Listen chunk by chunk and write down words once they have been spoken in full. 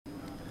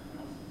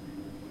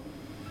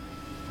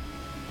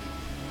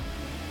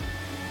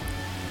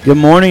Good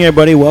morning,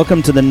 everybody.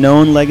 Welcome to the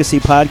Known Legacy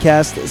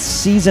Podcast,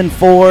 Season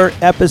 4,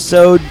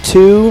 Episode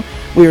 2.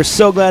 We are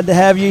so glad to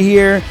have you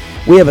here.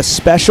 We have a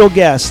special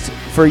guest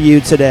for you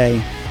today,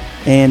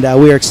 and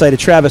we are excited.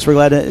 Travis, we're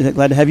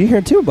glad to have you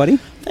here too, buddy.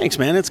 Thanks,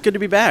 man. It's good to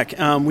be back.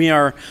 We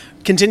are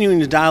continuing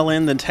to dial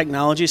in the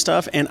technology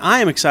stuff, and I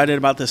am excited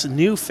about this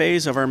new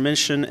phase of our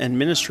mission and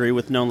ministry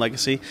with Known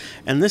Legacy,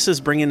 and this is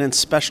bringing in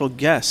special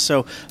guests.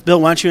 So, Bill,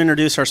 why don't you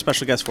introduce our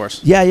special guest for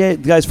us? Yeah,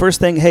 guys.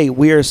 First thing, hey,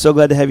 we are so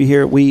glad to have you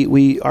here.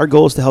 Our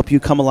goal is to help you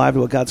come alive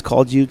to what God's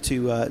called you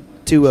to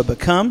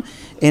become,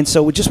 and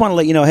so we just want to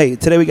let you know, hey,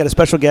 today we got a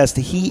special guest.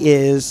 He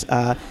is,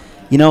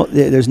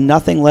 there's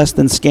nothing less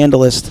than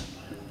scandalous.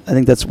 I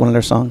think that's one of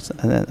their songs.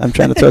 I'm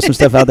trying to throw some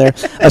stuff out there.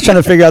 I was trying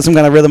to figure out some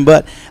kind of rhythm,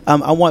 but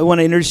I want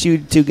to introduce you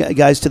to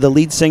the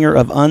lead singer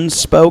of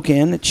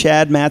Unspoken,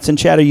 Chad Mattson.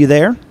 Chad, are you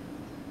there?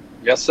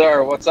 Yes,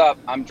 sir. What's up?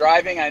 I'm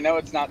driving. I know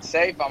it's not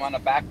safe. I'm on a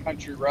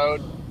backcountry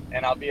road,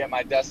 and I'll be at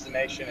my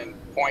destination in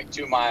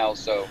 0.2 miles.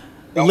 So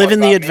live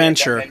in the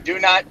adventure. And do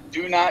not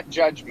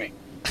judge me.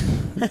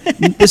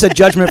 This is a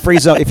judgment-free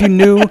zone. If you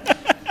knew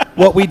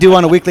what we do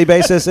on a weekly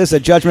basis, this is a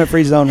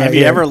judgment-free zone right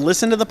here. Have you ever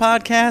listened to the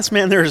podcast?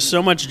 Man, there is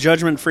so much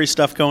judgment-free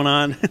stuff going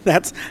on.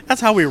 That's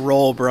how we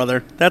roll,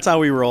 brother. That's how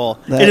we roll.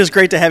 It is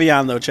great to have you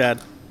on, though, Chad.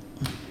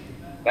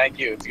 Thank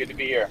you. It's good to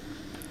be here.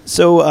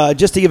 So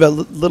just to give a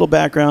little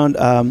background,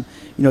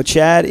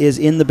 Chad is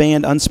in the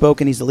band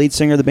Unspoken. He's the lead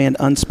singer of the band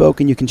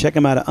Unspoken. You can check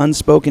him out at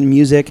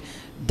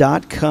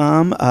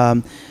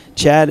unspokenmusic.com.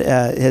 Chad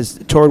has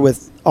toured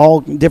with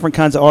all different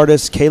kinds of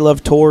artists,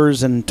 K-Love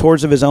tours and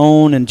tours of his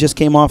own, and just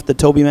came off the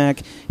Toby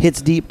Mac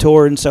Hits Deep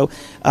tour. And so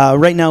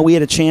right now we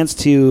had a chance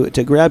to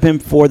grab him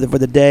for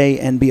the day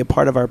and be a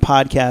part of our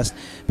podcast,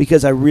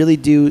 because I really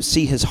do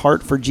see his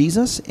heart for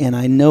Jesus, and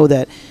I know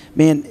that,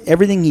 man,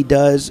 everything he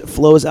does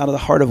flows out of the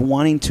heart of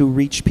wanting to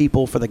reach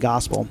people for the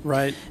gospel.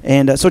 Right.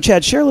 And so,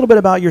 Chad, share a little bit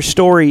about your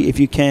story, if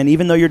you can,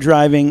 even though you're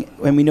driving,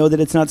 and we know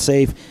that it's not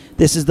safe.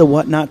 This is the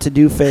what not to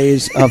do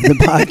phase of the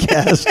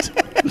podcast.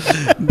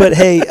 But,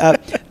 hey,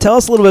 tell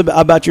us a little bit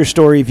about your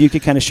story, if you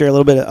could kind of share a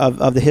little bit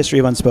of the history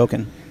of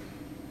Unspoken.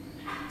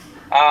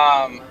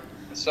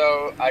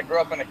 So I grew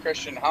up in a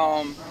Christian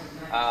home.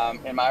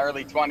 In my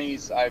early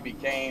 20s, I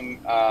became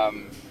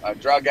a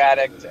drug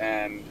addict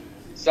and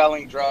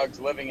selling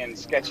drugs, living in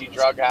sketchy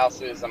drug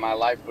houses, and my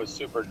life was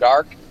super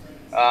dark.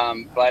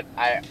 But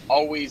I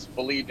always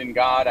believed in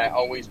God. I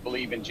always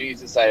believed in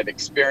Jesus. I had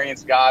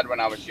experienced God when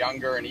I was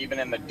younger, and even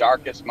in the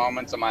darkest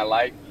moments of my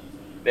life,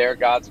 there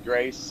God's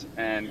grace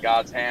and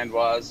God's hand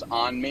was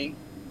on me,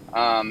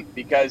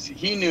 because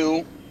he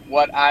knew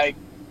what I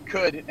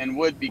could and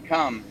would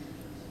become,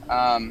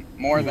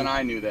 more than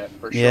I knew that,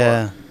 for sure.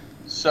 Yeah.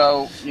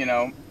 So,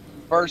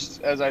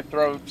 first, as I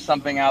throw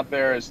something out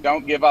there, is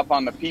don't give up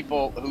on the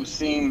people who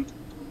seem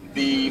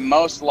the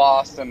most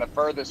lost and the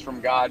furthest from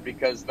God,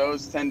 because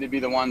those tend to be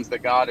the ones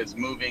that God is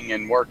moving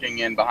and working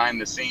in behind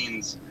the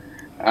scenes.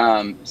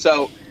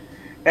 So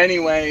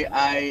anyway,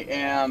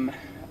 I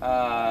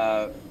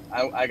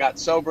got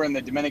sober in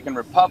the Dominican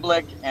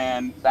Republic,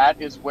 and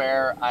that is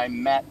where I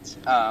met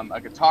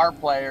a guitar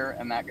player,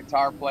 and that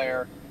guitar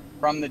player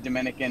from the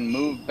Dominican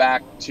moved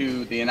back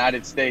to the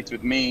United States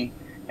with me,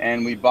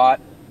 and we bought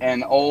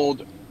an old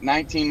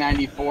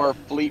 1994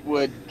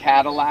 Fleetwood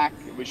Cadillac.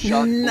 It was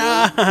shark blue.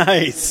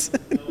 Nice.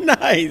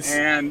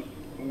 And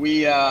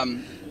we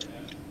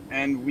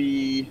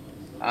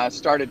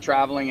started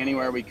traveling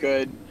anywhere we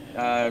could,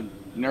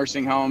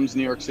 nursing homes,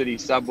 New York City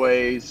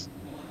subways,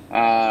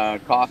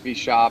 coffee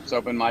shops,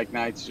 open mic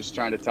nights, just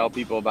trying to tell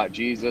people about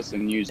Jesus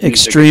and use music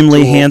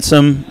extremely as a tool.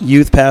 Handsome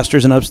youth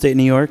pastors in upstate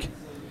New York.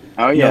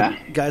 Oh, yeah.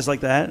 Guys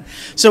like that.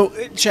 So,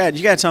 Chad,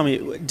 you got to tell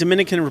me,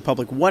 Dominican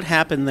Republic, what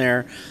happened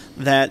there,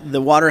 that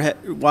the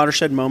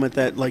watershed moment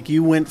that, like,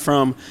 you went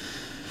from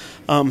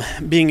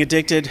being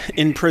addicted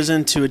in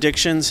prison to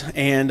addictions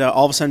and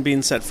all of a sudden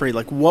being set free?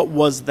 Like, what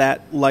was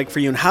that like for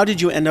you, and how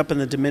did you end up in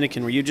the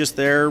Dominican? Were you just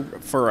there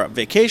for a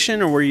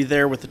vacation, or were you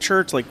there with the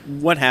church? Like,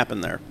 what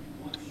happened there?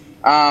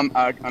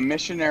 A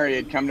missionary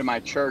had come to my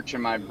church,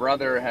 and my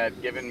brother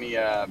had given me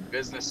a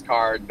business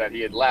card that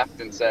he had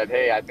left and said,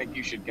 "Hey, I think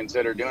you should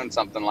consider doing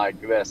something like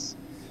this."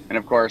 And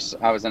of course,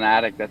 I was an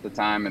addict at the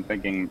time and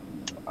thinking,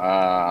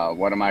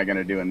 what am I going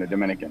to do in the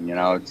Dominican?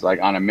 It's like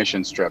on a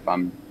mission trip.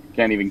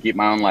 Can't even keep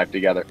my own life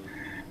together.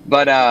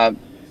 But I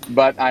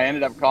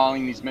ended up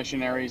calling these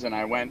missionaries, and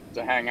I went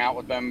to hang out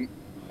with them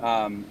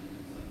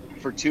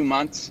for 2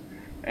 months.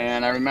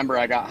 And I remember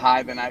I got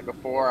high the night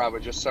before. I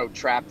was just so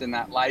trapped in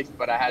that life,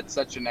 but I had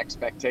such an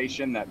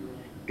expectation that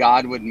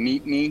God would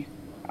meet me,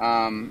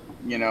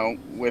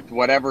 with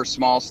whatever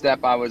small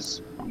step I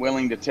was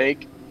willing to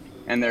take.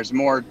 And there's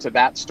more to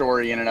that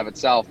story in and of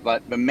itself.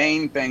 But the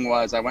main thing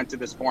was I went to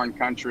this foreign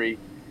country,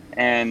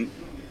 and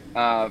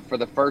for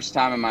the first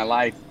time in my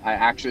life, I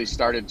actually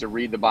started to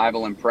read the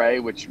Bible and pray,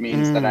 which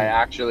means that I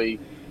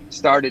actually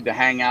started to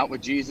hang out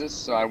with Jesus.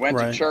 So I went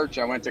to church,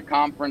 I went to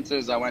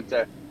conferences, I went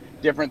to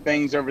different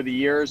things over the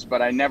years,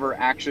 but I never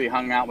actually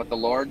hung out with the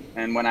Lord.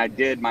 And when I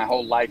did, my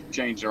whole life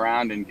changed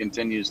around and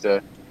continues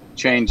to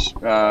change,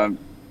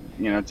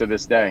 to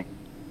this day.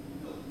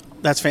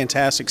 That's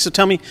fantastic. So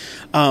tell me,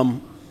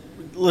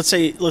 let's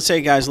say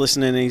a guy's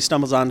listening and he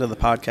stumbles onto the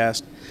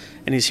podcast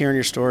and he's hearing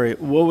your story.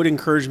 What would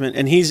encouragement,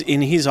 and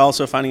he's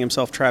also finding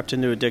himself trapped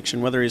into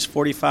addiction, whether he's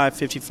 45,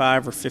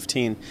 55, or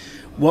 15.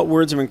 What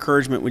words of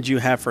encouragement would you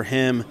have for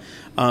him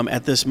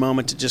at this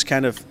moment to just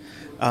kind of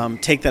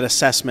take that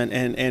assessment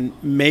and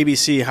maybe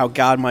see how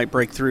God might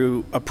break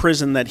through a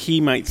prison that he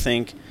might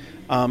think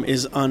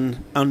is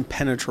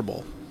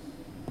unpenetrable?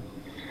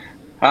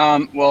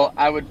 Well,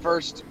 I would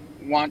first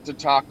want to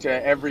talk to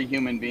every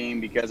human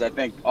being, because I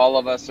think all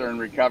of us are in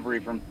recovery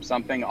from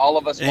something. All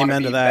of us want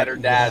to be better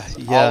dads.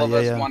 All of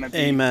us want to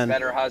be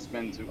better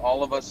husbands.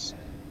 All of us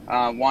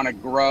want to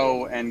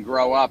grow and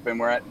grow up, and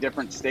we're at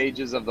different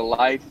stages of the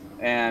life.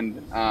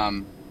 And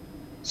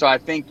so I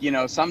think,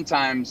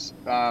 sometimes,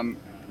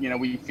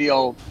 we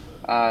feel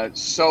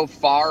so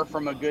far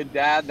from a good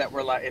dad that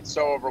we're like, it's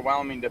so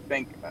overwhelming to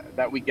think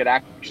that we could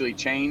actually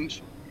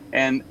change.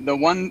 And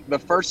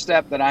the first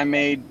step that I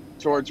made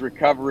towards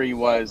recovery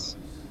was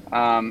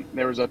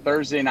there was a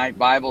Thursday night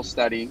Bible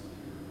study,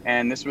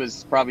 and this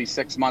was probably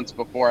 6 months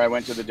before I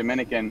went to the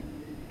Dominican,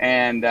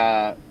 and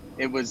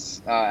it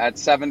was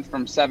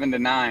from 7 to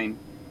 9.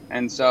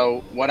 And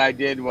so what I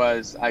did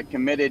was I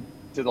committed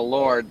to the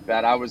Lord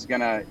that I was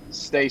going to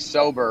stay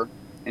sober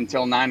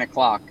until 9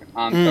 o'clock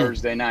on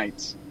Thursday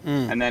nights.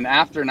 And then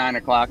after 9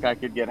 o'clock, I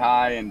could get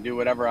high and do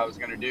whatever I was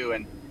going to do.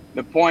 And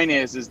the point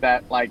is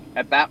that, like,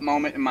 at that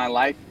moment in my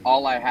life,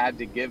 all I had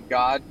to give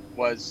God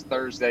was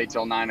Thursday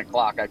till 9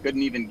 o'clock. I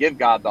couldn't even give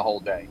God the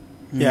whole day.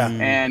 Yeah.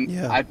 And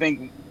I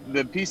think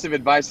the piece of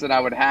advice that I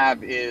would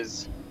have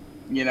is,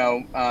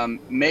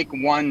 make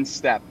one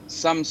step,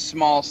 some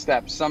small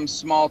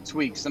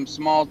tweak, some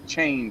small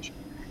change.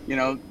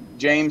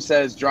 James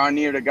says, draw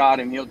near to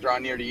God and he'll draw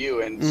near to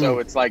you. And so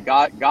it's like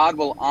God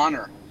will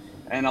honor.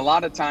 And a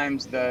lot of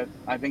times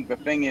I think the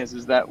thing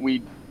is that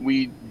we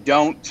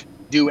don't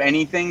do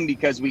anything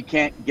because we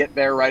can't get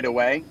there right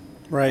away.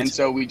 Right. And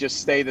so we just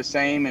stay the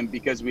same, and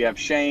because we have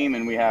shame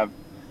and we have,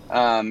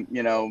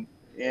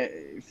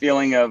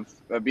 feeling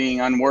of being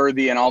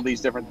unworthy and all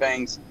these different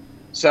things.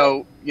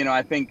 So,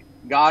 I think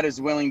God is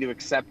willing to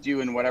accept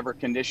you in whatever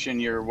condition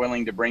you're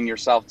willing to bring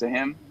yourself to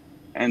him.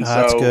 And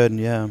that's good.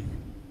 Yeah.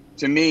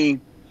 To me,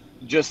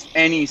 just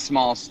any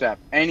small step,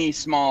 any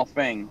small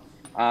thing,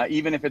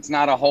 even if it's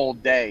not a whole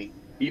day,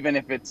 even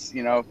if it's,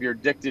 if you're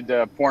addicted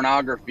to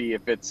pornography,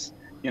 if it's,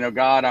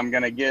 God, I'm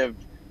going to give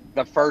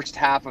the first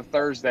half of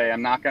Thursday,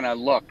 I'm not going to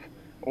look,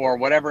 or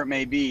whatever it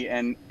may be.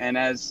 And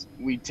as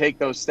we take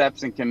those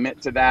steps and commit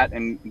to that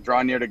and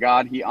draw near to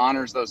God, he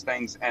honors those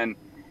things. And,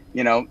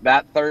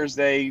 that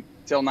Thursday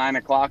till 9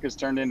 o'clock has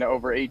turned into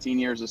over 18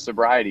 years of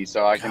sobriety.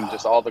 So I can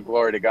just all the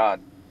glory to God.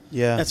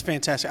 Yeah. That's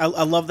fantastic. I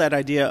love that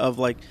idea of,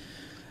 like,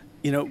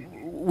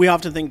 we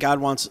often think God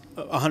wants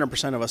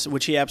 100% of us,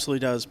 which he absolutely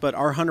does, but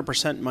our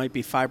 100% might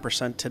be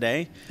 5%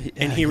 today,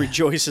 and he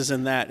rejoices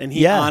in that, and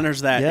he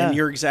honors that, and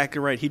you're exactly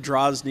right. He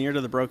draws near to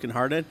the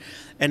brokenhearted,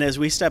 and as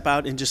we step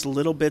out in just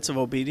little bits of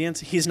obedience,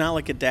 he's not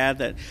like a dad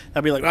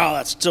that'll be like, oh,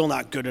 that's still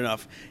not good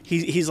enough.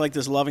 He's like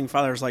this loving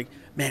father who's like,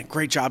 man,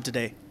 great job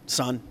today,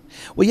 son.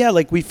 Well, yeah,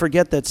 like we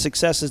forget that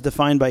success is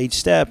defined by each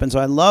step, and so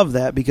I love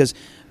that, because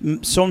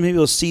so many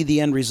people see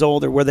the end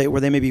result or where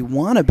they maybe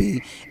want to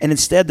be, and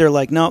instead they're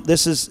like, no,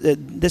 this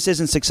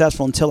isn't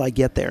successful until I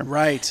get there.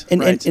 Right.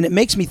 And it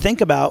makes me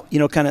think about,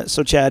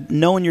 so Chad,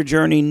 knowing your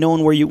journey,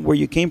 knowing where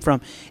you came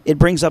from, it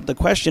brings up the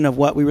question of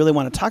what we really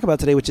want to talk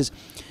about today, which is,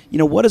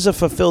 what does a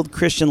fulfilled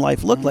Christian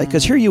life look like?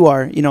 Because here you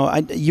are,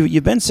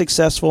 you've been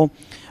successful.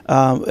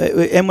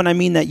 And when I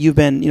mean that, you've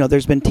been,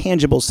 there's been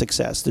tangible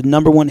success, the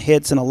number one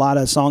hits and a lot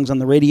of songs on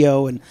the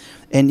radio, and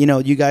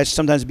you guys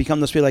sometimes become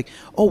this be like,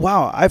 oh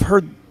wow, I've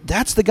heard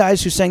that's the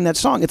guys who sang that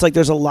song. It's like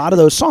there's a lot of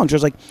those songs.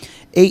 There's like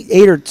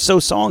eight or so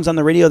songs on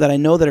the radio that I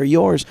know that are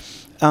yours.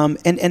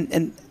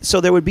 And so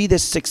there would be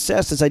this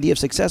success, this idea of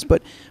success,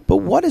 but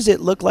what does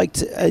it look like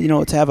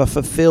to to have a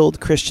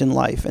fulfilled Christian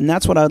life? And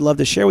that's what I'd love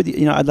to share with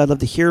you. I'd love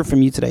to hear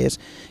from you today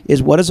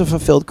is what does a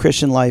fulfilled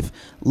Christian life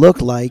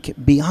look like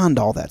beyond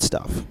all that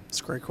stuff?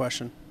 That's a great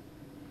question.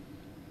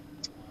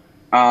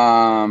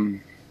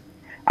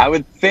 I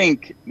would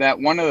think that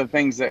one of the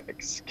things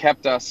that's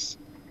kept us,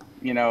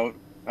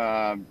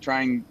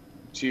 trying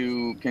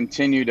to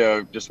continue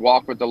to just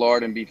walk with the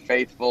Lord and be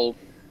faithful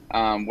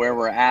where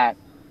we're at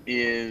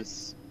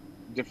is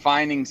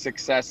defining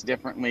success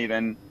differently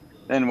than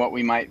what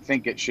we might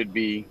think it should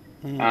be.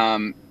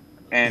 And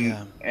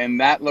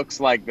that looks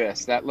like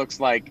this. That looks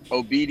like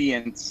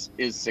obedience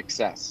is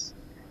success.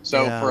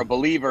 So for a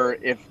believer,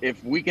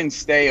 if we can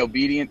stay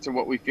obedient to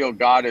what we feel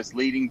God is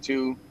leading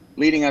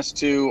us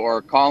to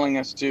or calling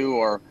us to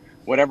or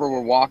whatever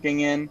we're walking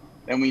in,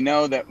 then we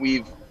know that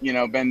we've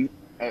been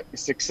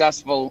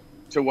successful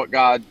to what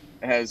God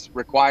has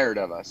required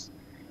of us.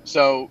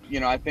 So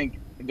I think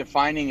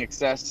defining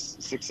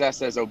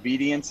success as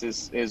obedience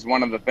is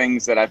one of the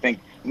things that I think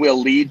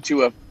will lead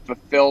to a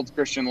fulfilled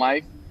Christian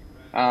life.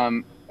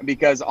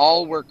 because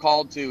all we're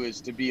called to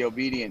is to be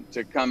obedient,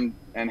 to come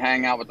and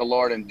hang out with the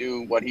Lord and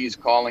do what he's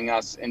calling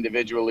us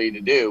individually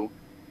to do.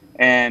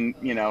 And,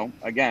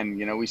 again,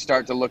 we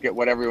start to look at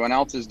what everyone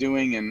else is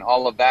doing and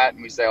all of that.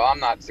 And we say, oh, I'm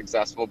not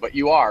successful, but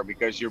you are,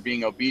 because you're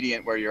being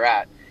obedient where you're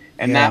at.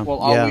 And that will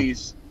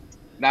always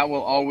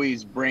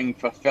bring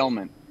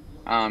fulfillment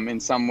in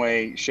some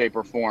way, shape,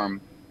 or form.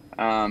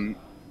 And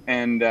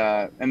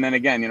then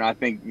again, I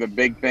think the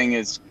big thing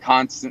is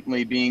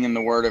constantly being in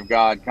the Word of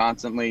God,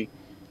 constantly,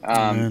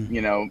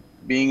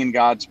 being in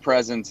God's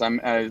presence.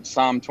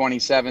 Psalm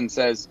 27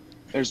 says,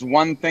 "There's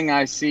one thing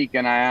I seek,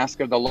 and I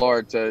ask of the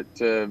Lord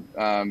to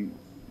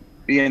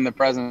be in the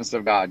presence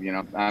of God."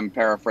 I'm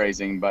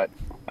paraphrasing, but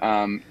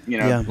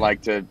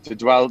like to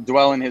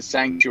dwell in His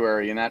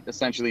sanctuary, and that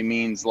essentially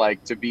means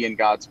like to be in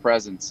God's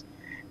presence.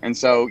 And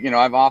so,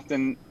 I've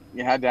often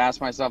had to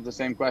ask myself the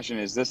same question: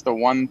 is this the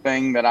one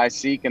thing that I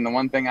seek and the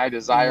one thing I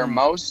desire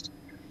most?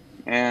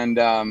 And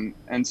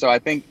so I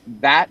think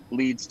that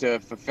leads to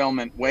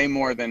fulfillment way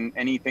more than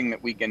anything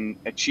that we can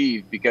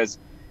achieve, because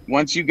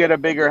once you get a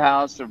bigger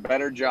house or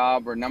better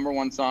job or number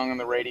one song on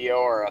the radio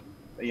or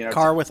a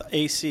car with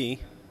AC,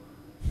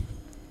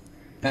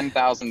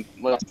 10,000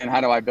 lists, and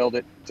how do I build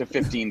it to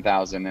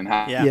 15,000? And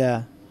how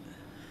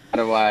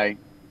do I,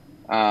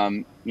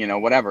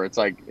 whatever. It's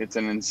like it's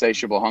an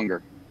insatiable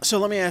hunger. So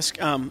let me ask,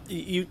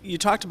 you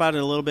talked about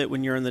it a little bit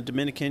when you're in the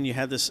Dominican. You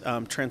had this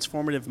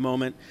transformative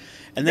moment,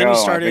 and then you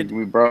started. I think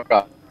we broke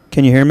up.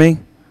 Can you hear me?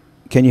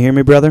 Can you hear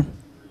me, brother?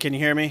 Can you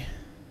hear me?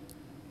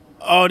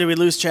 Oh, did we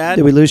lose Chad?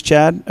 Did we lose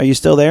Chad? Are you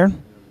still there?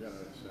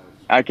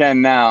 I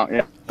can now.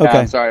 Yeah.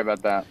 Okay. Sorry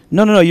about that.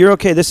 No, you're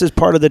okay. This is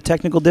part of the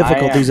technical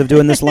difficulties of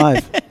doing this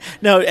live.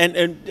 No,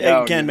 and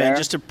again, man,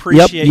 just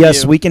appreciate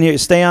Yes, you. we can hear you.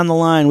 Stay on the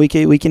line. We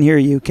can hear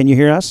you. Can you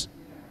hear us?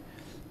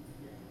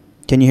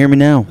 Can you hear me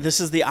now? This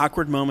is the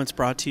Awkward Moments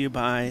brought to you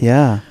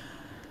by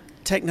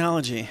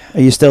technology. Are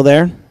you still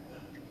there?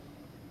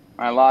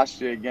 I lost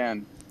you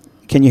again.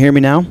 Can you hear me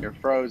now? You're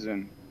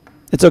frozen.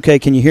 It's okay.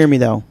 Can you hear me,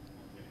 though?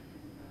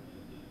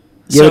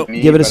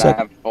 Give it a second. I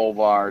have full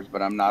bars,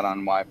 but I'm not on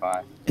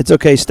Wi-Fi. It's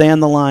okay. Stay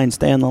on the line.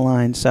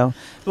 So,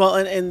 well,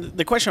 and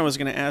the question I was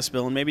going to ask,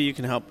 Bill, and maybe you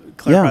can help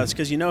clarify this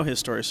because you know his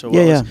story so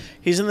well. Yeah.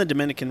 He's in the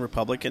Dominican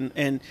Republic,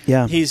 and he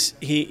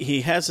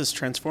has this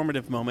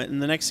transformative moment,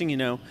 and the next thing you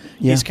know,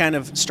 he's kind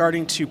of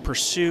starting to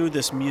pursue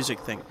this music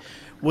thing.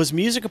 Was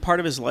music a part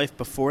of his life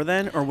before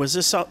then, or was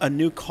this a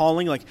new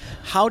calling? Like,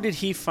 how did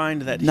he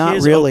find that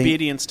his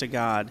obedience to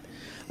God?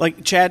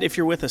 Like, Chad, if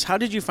you're with us, how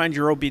did you find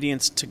your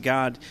obedience to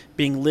God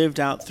being lived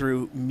out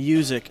through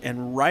music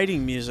and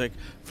writing music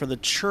for the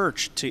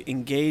church to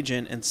engage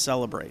in and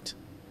celebrate?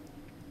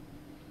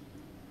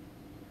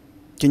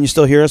 Can you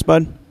still hear us,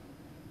 bud?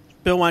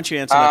 Bill, why don't you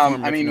answer that for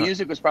me? I mean,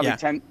 music was probably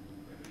 10.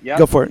 Yep.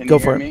 Go for it. Go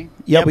for it.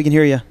 Yep, we can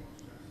hear you.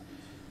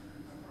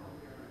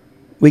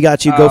 We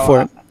got you. Go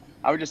for it.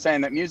 I was just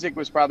saying that music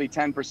was probably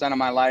 10% of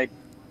my life.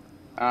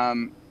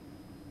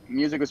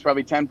 Music was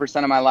probably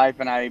 10% of my life,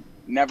 and I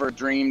never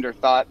dreamed or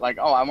thought like,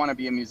 oh, I want to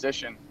be a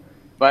musician.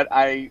 But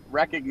I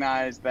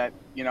recognized that,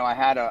 I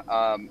had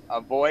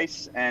a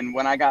voice, and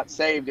when I got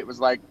saved, it was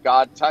like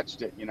God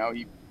touched it.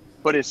 He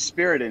put His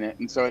Spirit in it,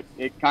 and so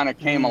it kind of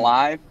came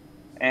alive.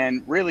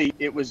 And really,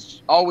 it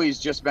was always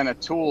just been a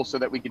tool so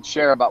that we could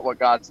share about what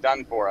God's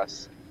done for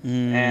us.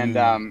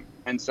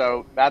 And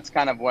so that's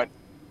kind of what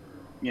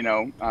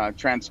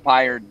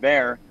transpired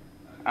there.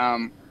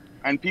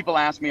 And people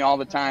ask me all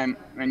the time,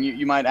 and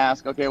you might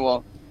ask, okay,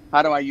 well,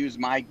 how do I use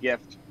my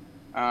gift,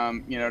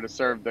 to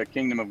serve the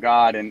kingdom of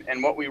God?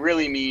 And what we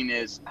really mean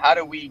is, how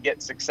do we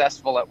get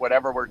successful at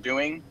whatever we're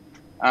doing,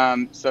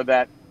 so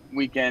that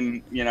we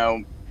can,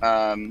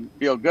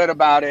 feel good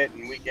about it,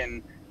 and we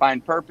can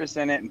find purpose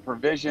in it and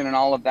provision and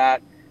all of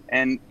that.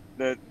 And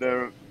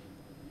the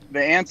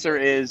answer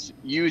is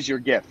use your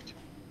gift.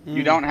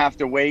 You don't have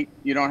to wait.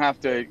 You don't have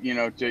to,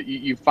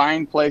 you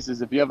find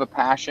places. If you have a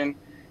passion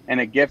and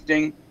a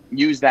gifting,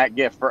 use that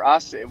gift. For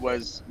us, it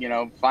was,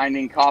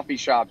 finding coffee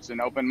shops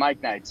and open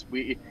mic nights.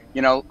 We,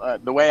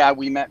 the way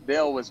we met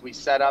Bill was we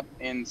set up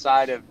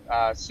inside of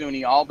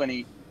SUNY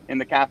Albany in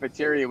the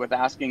cafeteria with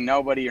asking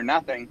nobody or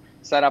nothing,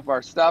 set up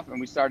our stuff,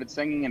 and we started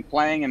singing and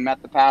playing and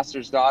met the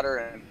pastor's daughter,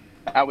 and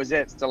that was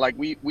it. So like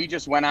we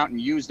just went out and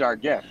used our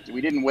gift.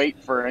 We didn't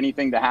wait for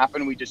anything to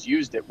happen. We just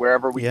used it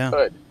wherever we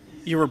could.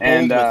 You were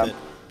bold with it.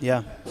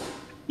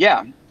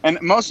 Yeah. And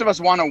most of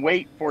us want to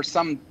wait for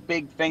some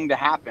big thing to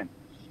happen.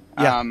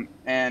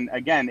 And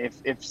again,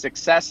 if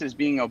success is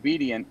being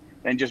obedient,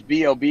 then just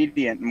be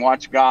obedient and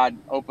watch God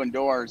open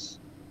doors,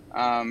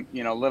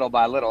 little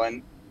by little.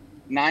 And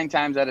 9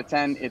 times out of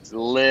 10, it's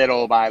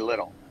little by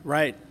little.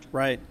 Right.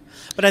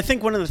 But I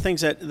think one of the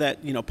things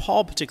that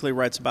Paul particularly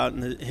writes about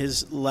in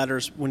his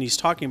letters when he's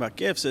talking about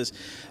gifts is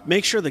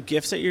make sure the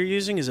gifts that you're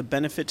using is a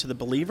benefit to the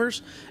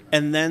believers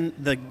and then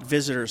the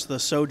visitors, the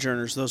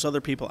sojourners, those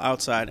other people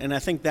outside. And I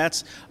think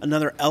that's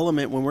another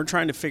element when we're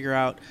trying to figure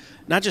out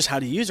not just how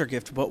to use our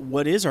gift, but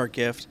what is our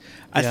gift.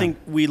 I think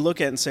we look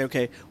at it and say,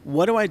 okay,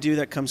 what do I do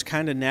that comes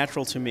kind of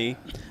natural to me,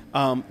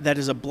 that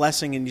is a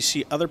blessing, and you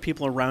see other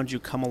people around you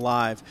come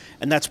alive.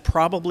 And that's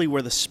probably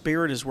where the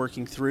Spirit is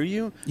working through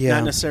you,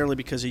 not necessarily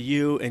because of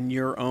you and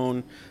your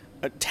own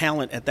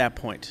talent at that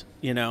point,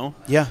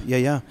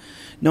 Yeah.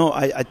 No,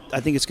 I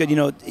think it's good.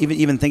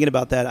 Even thinking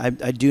about that,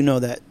 I do know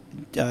that,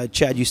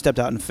 Chad, you stepped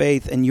out in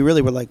faith, and you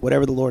really were like,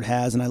 whatever the Lord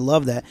has, and I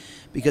love that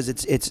because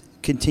it's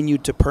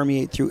continued to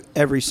permeate through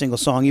every single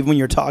song. Even when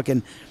you're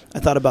talking, I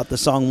thought about the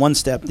song One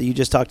Step that you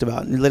just talked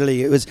about, and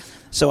literally it was,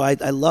 so I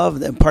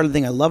love, that part of the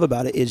thing I love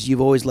about it is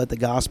you've always let the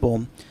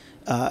gospel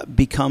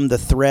become the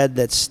thread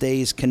that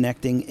stays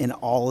connecting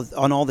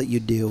on all that you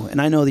do. And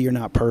I know that you're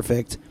not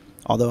perfect,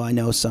 although I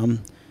know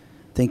some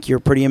think you're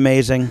pretty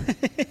amazing.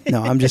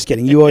 No, I'm just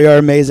kidding. You are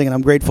amazing, and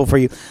I'm grateful for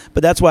you.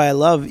 But that's why I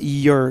love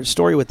your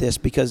story with this,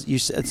 because you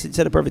said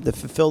it perfect. The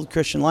fulfilled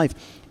Christian life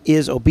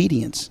is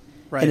obedience.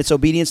 Right. And it's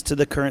obedience to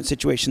the current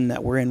situation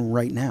that we're in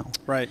right now.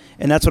 Right.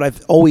 And that's what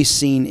I've always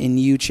seen in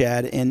you,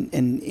 Chad, and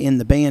in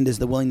the band is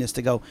the willingness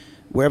to go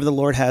wherever the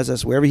Lord has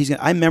us, wherever He's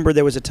going. I remember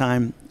there was a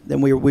time that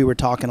we were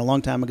talking a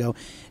long time ago,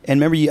 and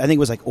remember I think it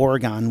was like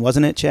Oregon,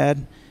 wasn't it,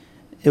 Chad?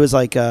 It was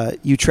like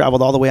you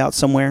traveled all the way out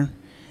somewhere,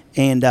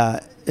 and are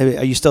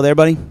you still there,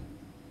 buddy?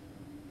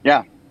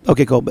 Yeah.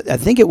 Okay, cool. But I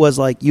think it was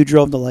like you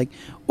drove to like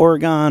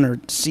Oregon or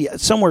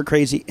somewhere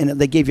crazy, and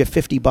they gave you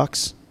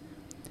 $50.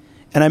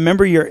 And I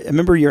remember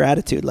your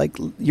attitude. Like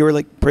you were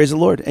like, praise the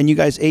Lord. And you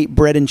guys ate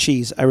bread and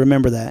cheese. I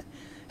remember that.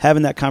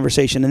 Having that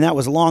conversation. And that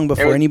was long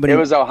before anybody. It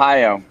was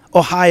Ohio.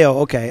 Ohio,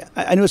 okay.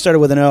 I knew it started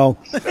with an O.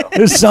 It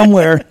was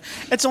somewhere.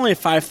 It's only a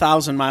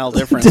 5,000 mile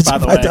difference, by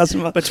the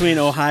way, between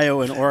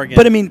Ohio and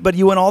Oregon. But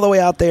you went all the way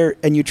out there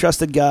and you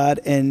trusted God,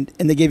 and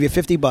they gave you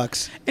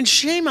 $50. And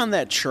shame on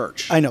that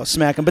church. I know,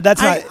 smack them, but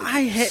that's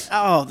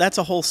not. That's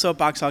a whole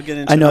soapbox I'll get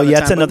into. I know,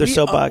 that's another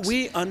soapbox.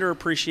 We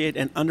underappreciate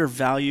and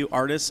undervalue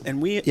artists,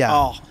 and we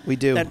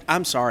do.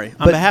 I'm sorry.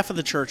 On behalf of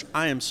the church,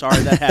 I am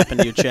sorry that happened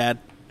to you, Chad.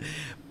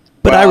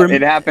 But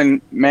it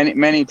happened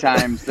many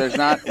times. There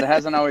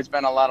hasn't always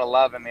been a lot of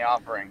love in the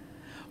offering.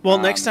 Well,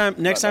 next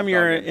time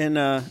you're in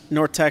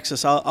North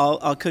Texas,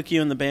 I'll cook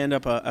you and the band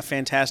up a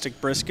fantastic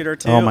brisket or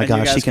two. Oh my gosh,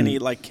 you guys can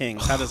eat like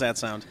kings. How does that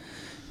sound?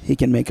 He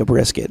can make a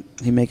brisket.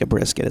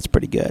 It's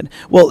pretty good.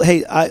 Well,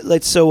 hey, I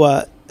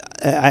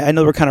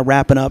know we're kind of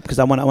wrapping up because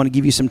I want to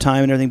give you some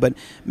time and everything. But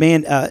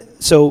man,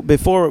 so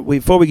before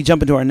we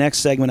jump into our next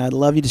segment, I'd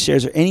love you to share.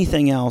 Is there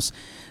anything else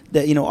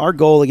that, our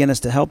goal again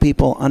is to help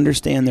people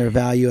understand their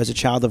value as a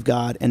child of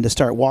God and to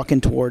start walking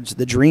towards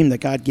the dream that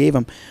God gave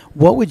them?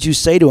 What would you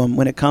say to them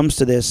when it comes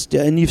to this?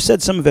 And you've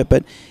said some of it,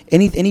 but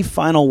any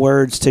final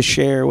words to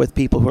share with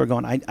people who are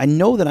going, I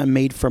know that I'm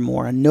made for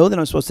more. I know that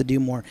I'm supposed to do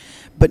more,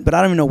 but I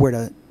don't even know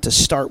where to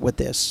start with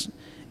this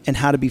and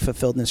how to be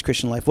fulfilled in this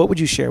Christian life. What would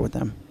you share with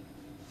them?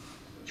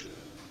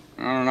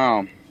 I don't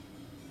know.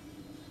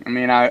 I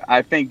mean,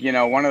 I think,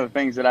 one of the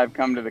things that I've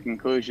come to the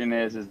conclusion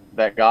is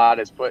that God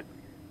has put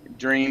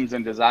dreams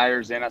and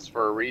desires in us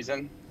for a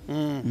reason.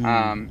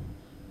 Mm-hmm.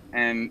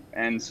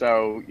 And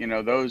so,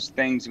 those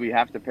things we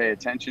have to pay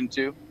attention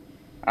to.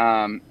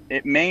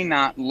 It may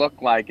not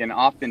look like, and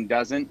often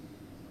doesn't,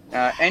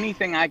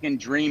 anything I can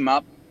dream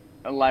up,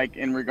 like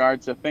in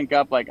regards to think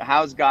up, like,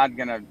 how's God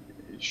going to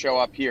show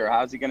up here?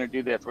 How's He going to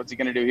do this? What's He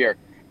going to do here?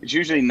 It's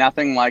usually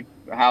nothing like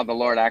how the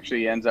Lord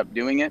actually ends up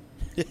doing it.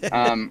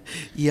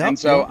 And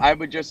so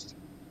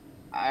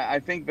I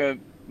think the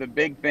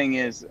big thing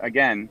is,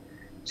 again,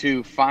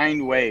 to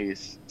find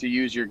ways to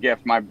use your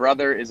gift. My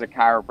brother is a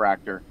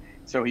chiropractor,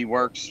 so he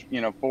works,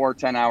 4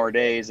 10-hour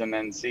days and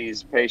then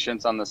sees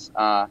patients on this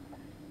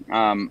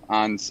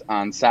on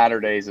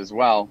Saturdays as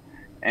well.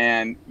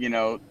 And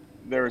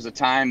there was a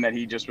time that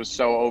he just was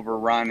so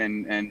overrun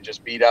and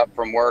just beat up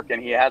from work,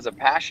 and he has a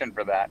passion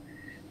for that.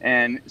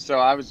 And so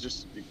I was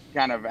just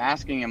kind of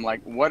asking him,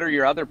 like, what are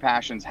your other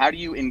passions? How do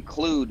you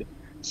include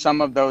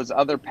some of those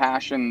other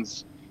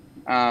passions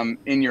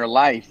in your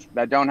life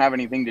that don't have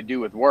anything to do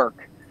with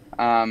work?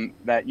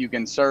 That you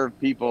can serve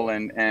people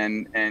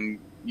and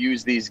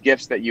use these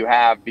gifts that you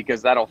have,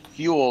 because that'll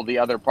fuel the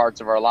other parts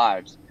of our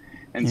lives.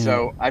 And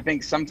so I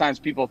think sometimes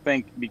people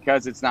think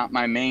because it's not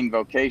my main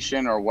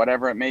vocation or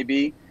whatever it may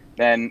be,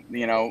 then,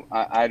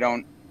 I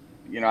don't,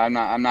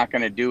 I'm not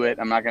going to do it.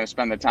 I'm not going to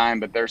spend the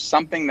time. But there's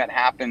something that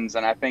happens.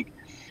 And I think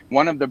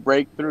one of the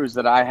breakthroughs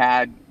that I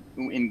had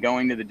in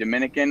going to the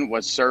Dominican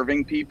was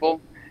serving people.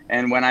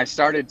 And when I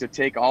started to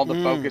take all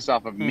the focus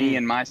off of me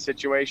and my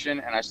situation,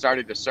 and I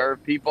started to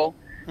serve people,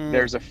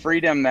 there's a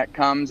freedom that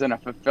comes and a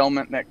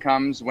fulfillment that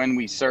comes when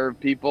we serve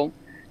people.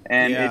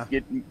 And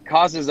it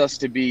causes us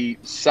to be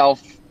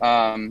less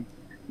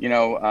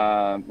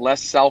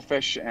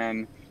selfish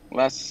and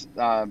less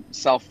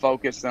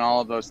self-focused and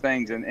all of those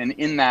things. And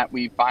in that,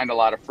 we find a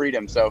lot of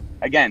freedom. So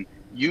again,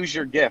 use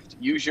your gift,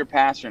 use your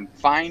passion,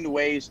 find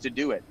ways to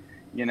do it.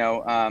 You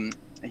know,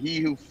 he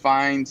who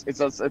finds, it's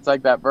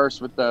like that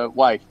verse with the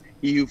wife.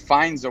 He who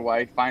finds a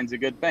wife finds a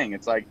good thing.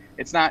 It's like,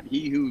 it's not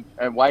he who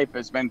a wife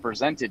has been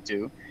presented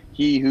to,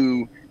 he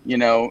who, you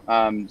know,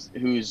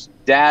 whose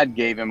dad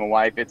gave him a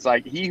wife. It's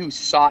like he who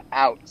sought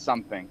out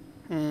something.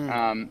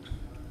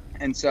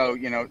 And so,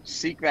 you know,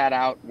 seek that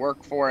out,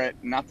 work for it.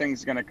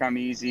 Nothing's going to come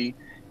easy.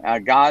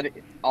 God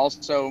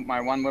also,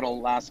 my one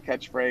little last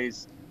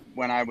catchphrase,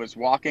 when I was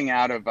walking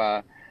out of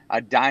a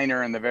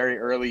diner in the very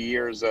early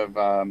years of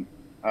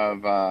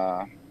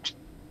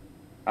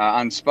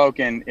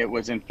Unspoken, it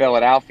was in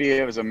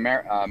Philadelphia. It was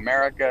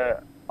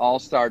America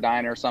All-Star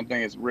Diner or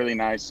something. It's really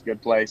nice,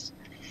 good place.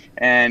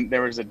 And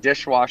there was a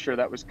dishwasher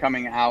that was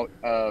coming out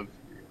of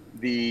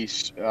the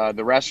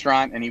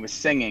restaurant, and he was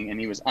singing, and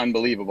he was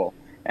unbelievable.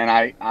 And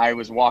I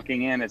was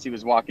walking in as he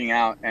was walking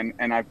out,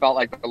 and I felt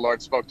like the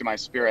Lord spoke to my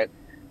spirit.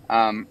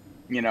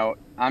 You know,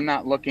 I'm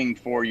not looking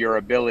for your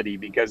ability,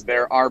 because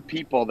there are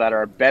people that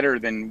are better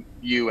than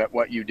you at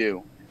what you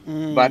do.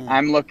 But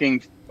I'm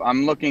looking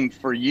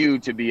for you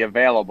to be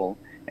available.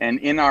 And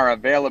in our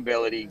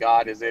availability,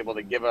 God is able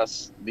to give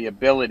us the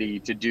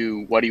ability to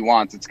do what he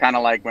wants. It's kind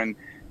of like when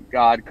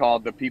God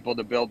called the people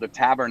to build the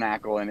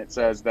tabernacle, and it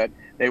says that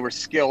they were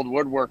skilled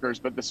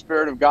woodworkers, but the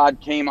Spirit of God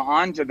came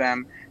onto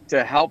them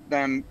to help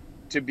them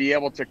to be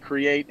able to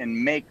create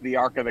and make the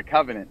Ark of the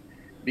Covenant,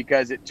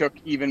 because it took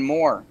even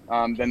more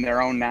than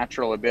their own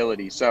natural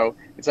ability. So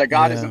it's like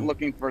God isn't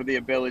looking for the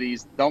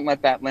abilities. Don't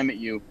let that limit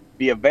you.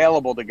 Be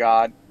available to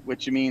God,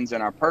 which means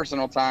in our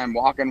personal time,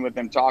 walking with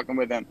him, talking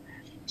with him,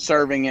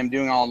 serving him,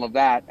 doing all of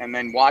that, and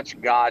then watch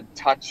God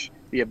touch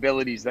the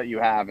abilities that you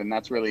have. And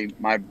that's really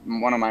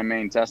one of my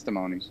main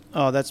testimonies.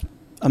 Oh, that's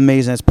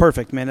amazing. That's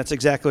perfect, man. That's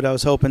exactly what I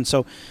was hoping.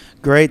 So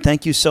great.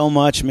 Thank you so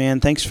much, man.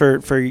 Thanks for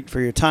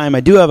your time. I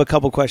do have a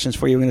couple questions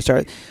for you. We're going to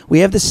start. We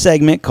have this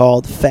segment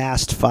called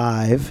Fast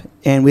Five,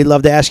 and we'd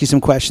love to ask you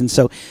some questions.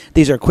 So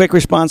these are quick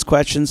response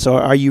questions. So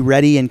are you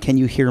ready, and can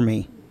you hear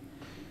me?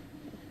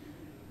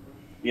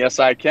 Yes,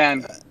 I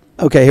can.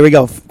 Okay, here we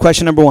go.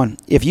 Question number one.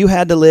 If you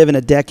had to live in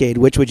a decade,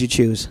 which would you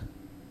choose?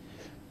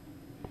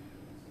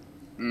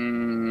 I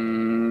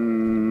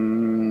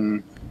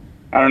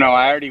don't know.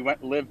 I already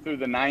lived through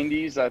the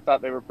 90s. I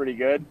thought they were pretty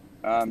good.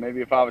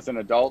 Maybe if I was an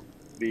adult,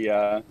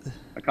 the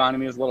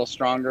economy is a little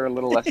stronger, a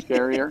little less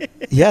scarier.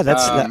 Yeah,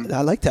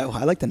 I like that.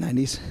 I like the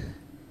 90s.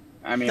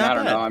 I mean, Not I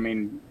don't bad. know. I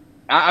mean,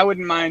 I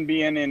wouldn't mind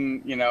being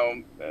in, you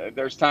know,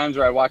 there's times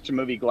where I watch a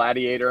movie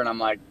Gladiator and I'm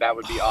like, that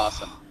would be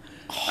awesome.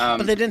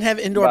 But they didn't have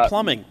indoor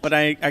plumbing. But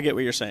I get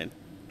what you're saying.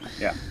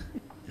 Yeah.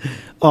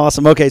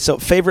 Awesome. Okay, so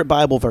favorite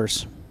Bible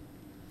verse?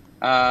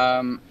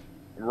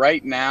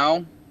 Right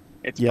now,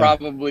 it's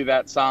probably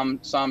that Psalm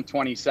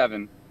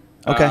 27.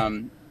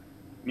 Okay.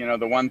 You know,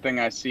 the one thing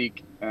I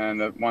seek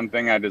and the one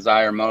thing I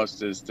desire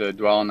most is to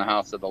dwell in the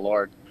house of the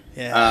Lord.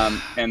 Yeah.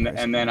 And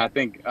then I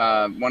think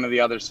one of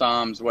the other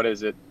Psalms, what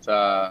is it?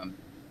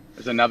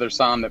 There's another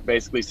Psalm that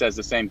basically says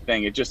the same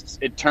thing.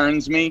 It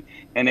turns me,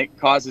 and it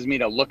causes me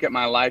to look at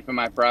my life and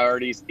my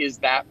priorities. Is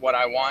that what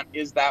I want?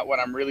 Is that what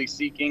I'm really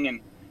seeking?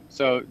 And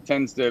so it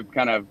tends to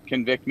kind of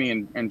convict me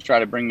and try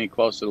to bring me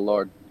close to the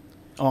Lord.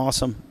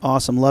 Awesome.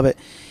 Love it.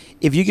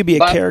 If you could be a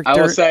character, I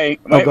will say,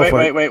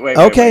 wait.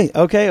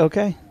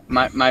 Okay.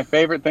 My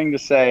favorite thing to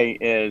say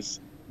is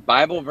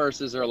Bible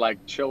verses are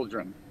like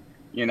children.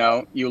 You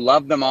know, you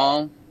love them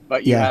all,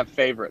 but you have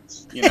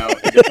favorites, you know,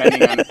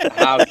 depending on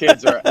how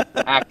kids are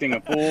acting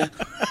a fool,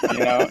 you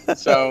know.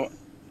 So,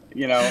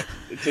 you know,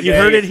 today You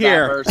heard it it's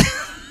here. that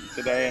verse,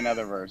 today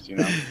another verse, you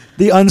know.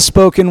 The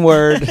unspoken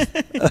word.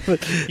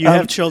 You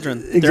have children.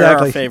 Exactly. They're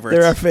our favorites.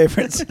 They're our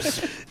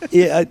favorites.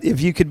 Yeah,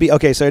 if you could be,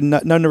 okay, so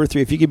number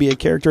 3, if you could be a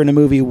character in a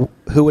movie,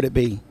 who would it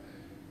be?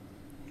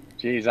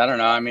 Geez, I don't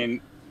know. I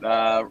mean,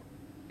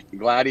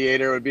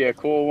 Gladiator would be a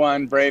cool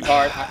one.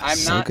 Braveheart.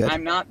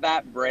 I'm not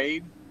that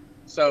brave.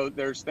 So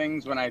there's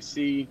things when I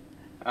see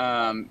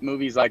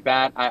movies like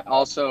that. I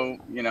also,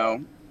 you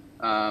know,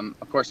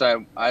 of course,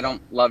 I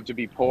don't love to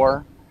be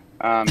poor.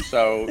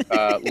 So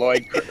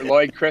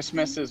Lloyd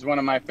Christmas is one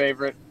of my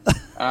favorite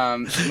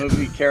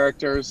movie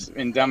characters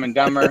in Dumb and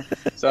Dumber.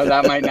 So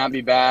that might not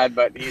be bad,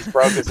 but he's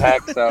broke as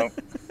heck, so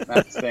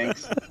that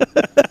stinks.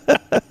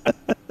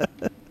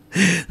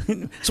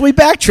 So we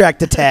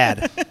backtracked a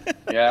tad.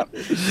 Yeah.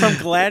 From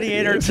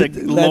Gladiator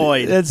to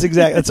Lloyd.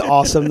 That's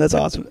awesome. That's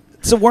awesome.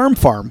 It's a worm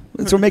farm.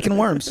 We're making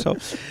worms. So,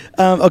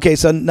 okay.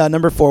 So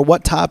number 4,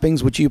 what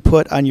toppings would you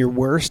put on your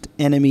worst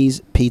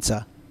enemy's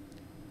pizza?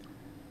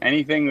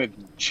 Anything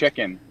with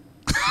chicken.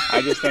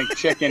 I just think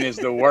chicken is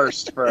the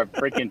worst for a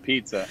freaking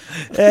pizza.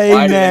 Amen.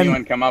 Why did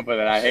anyone come up with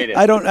it? I hate it.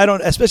 I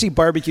don't, especially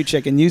barbecue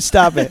chicken. You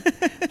stop it.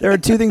 There are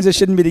 2 things that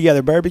shouldn't be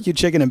together, barbecue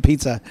chicken and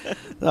pizza.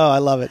 Oh, I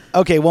love it.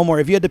 Okay, one more.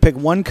 If you had to pick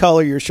one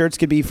color your shirts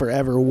could be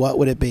forever, what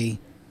would it be?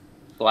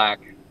 Black.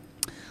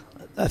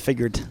 I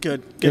figured.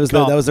 Good That was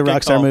the Good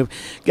rock star call. move.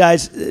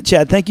 Guys,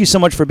 Chad, thank you so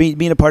much for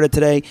being a part of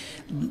today.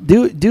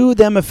 Do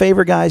them a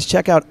favor, guys.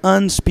 Check out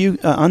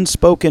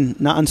Unspoken,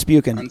 not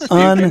Unspuken. You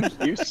son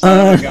of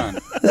a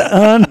gun.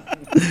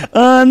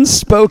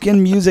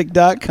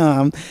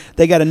 Unspokenmusic.com.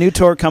 They got a new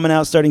tour coming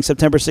out starting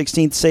September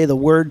 16th. Say the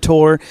Word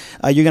Tour.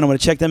 You're going to want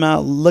to check them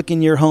out. Look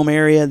in your home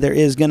area. There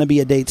is going to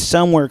be a date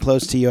somewhere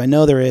close to you. I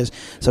know there is.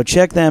 So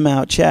check them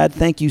out. Chad,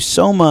 thank you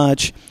so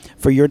much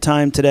for your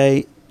time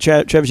today.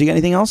 Travis, you got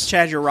anything else?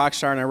 Chad, you're a rock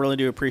star, and I really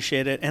do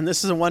appreciate it. And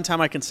this is the one time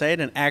I can say it,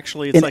 and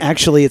actually, it's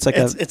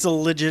a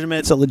legitimate.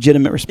 It's a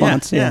legitimate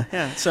response.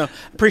 Yeah. So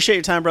appreciate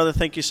your time, brother.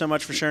 Thank you so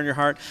much for sharing your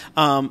heart.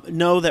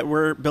 Know that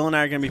Bill and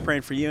I are going to be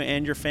praying for you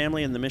and your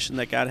family and the mission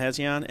that God has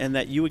you on, and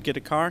that you would get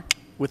a car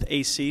with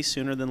AC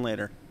sooner than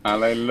later.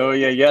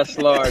 Hallelujah. Yes,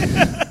 Lord.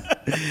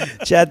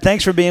 Chad,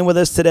 thanks for being with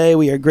us today.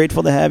 We are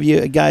grateful to have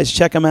you. Guys,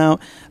 check them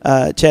out.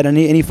 Chad,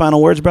 any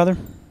final words, brother?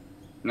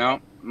 No,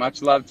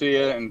 much love to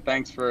you, and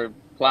thanks for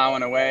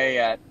plowing away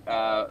at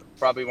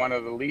probably one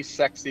of the least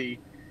sexy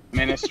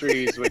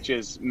ministries, which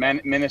is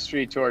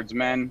ministry towards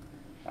men.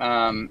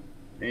 The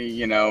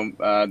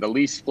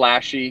least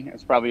flashy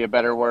is probably a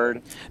better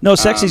word. No,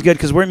 sexy's good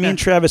because me and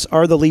Travis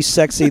are the least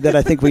sexy that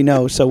I think we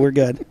know, so we're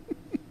good.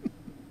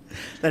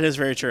 That is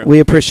very true. We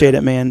appreciate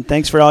it, man.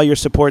 Thanks for all your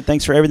support.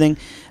 Thanks for everything.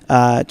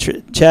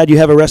 Chad, you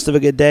have a rest of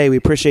a good day. We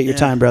appreciate your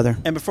time, brother.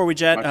 And before we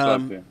jet, Much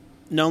love to you.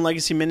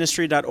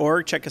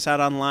 KnownLegacyMinistry.org. Check us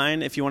out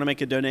online if you want to make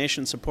a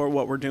donation, support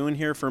what we're doing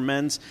here for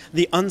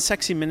the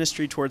unsexy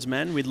ministry towards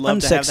men. We'd love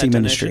to have that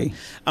donation. Ministry.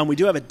 We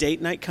do have a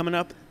date night coming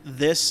up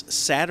this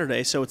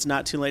Saturday, so it's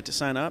not too late to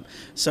sign up.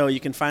 So you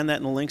can find that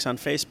in the links on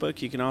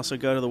Facebook. You can also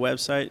go to the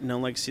website,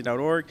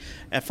 KnownLegacy.org,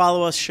 and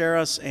follow us, share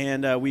us,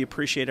 and we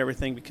appreciate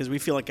everything because we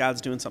feel like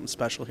God's doing something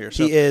special here.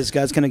 So He is.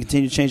 God's going to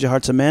continue to change the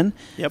hearts of men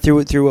Yep.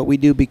 through what we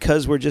do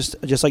because we're just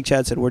like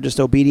Chad said, we're just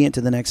obedient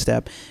to the next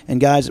step. And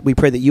guys, we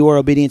pray that you are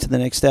obedient to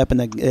the next step and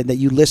that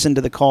you listen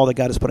to the call that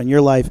God has put on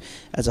your life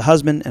as a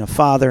husband and a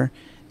father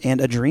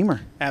and a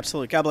dreamer.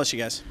 Absolutely. God bless you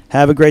guys.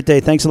 Have a great day.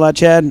 Thanks a lot,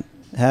 Chad.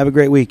 Have a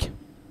great week.